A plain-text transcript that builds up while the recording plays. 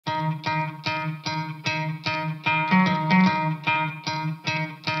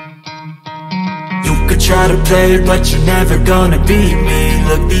try to play, but you're never gonna beat me.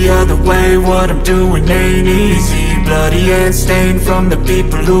 Look the other way, what I'm doing ain't easy. Bloody hands stained from the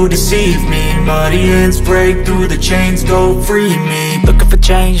people who deceive me. Muddy hands break through the chains, go free me. Looking for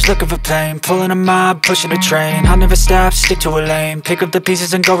change, looking for pain, pulling a mob, pushing a train. I'll never stop, stick to a lane, pick up the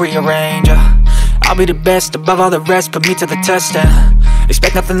pieces and go rearrange. I'll be the best above all the rest, put me to the test and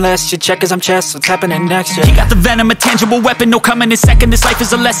expect nothing less. You check as I'm chess, what's happening next? Yeah. He got the venom, a tangible weapon, no coming in second. This life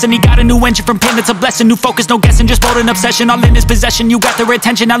is a lesson, he got a new engine from pain, it's a blessing. New focus, no guessing, just bold and obsession, all in his possession. You got their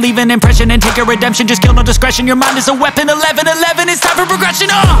attention, I'll leave an impression and take a redemption. Just kill, no discretion, your mind is a weapon. 11-11, it's time for progression.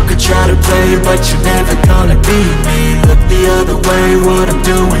 You could try to play, but you're never gonna beat me. Look the other way, what I'm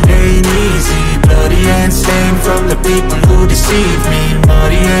doing ain't easy. Bloody hands stained from the people who deceive me.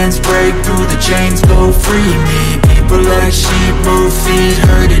 Muddy hands break through the chains, go free me. People like sheep, move feet,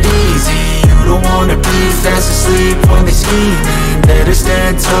 hurt it easy. You don't wanna be fast asleep when they scheming. Better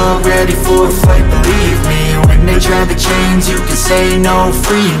stand tall, ready for a fight, believe me. When they try the chains, you can say no,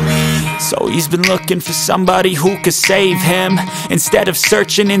 free me. So he's been looking for somebody who could save him, instead of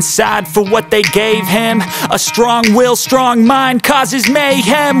searching inside for what they gave him. A strong will, strong mind causes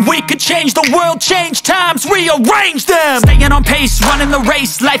mayhem. We could change the world, change times, rearrange them. Staying on pace, running the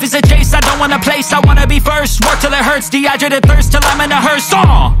race. Life is a chase, I don't want a place, I wanna be first. Work till it hurts, dehydrated thirst till I'm in a hearse.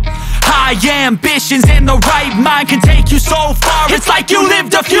 High ambitions and the right mind can take you so far. It's like you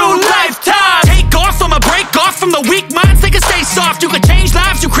lived a few lifetimes. Take off, I'ma break off from the weak minds. They can stay soft, you can change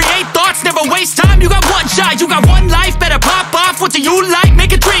lives, you create thoughts, never waste time. You got one shot, you got one life, better pop off. What do you like?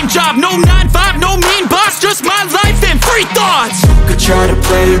 Make a dream job. No 9-5, no mean boss, just my life and free thoughts. You could try to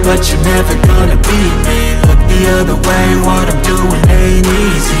play, but you're never gonna beat me. Look the other way, what I'm doing ain't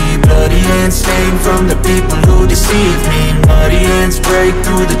easy. Bloody hands stained from the people who deceive me. Muddy hands break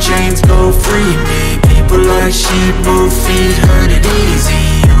through the chains, go free me. People like sheep, move feet, hurt it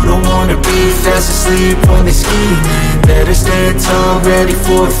easy. You don't wanna be fast asleep when they scheming. Better stand tall, ready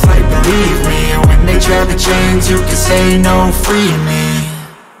for a fight, believe me. When they try the chains, you can say no, free me.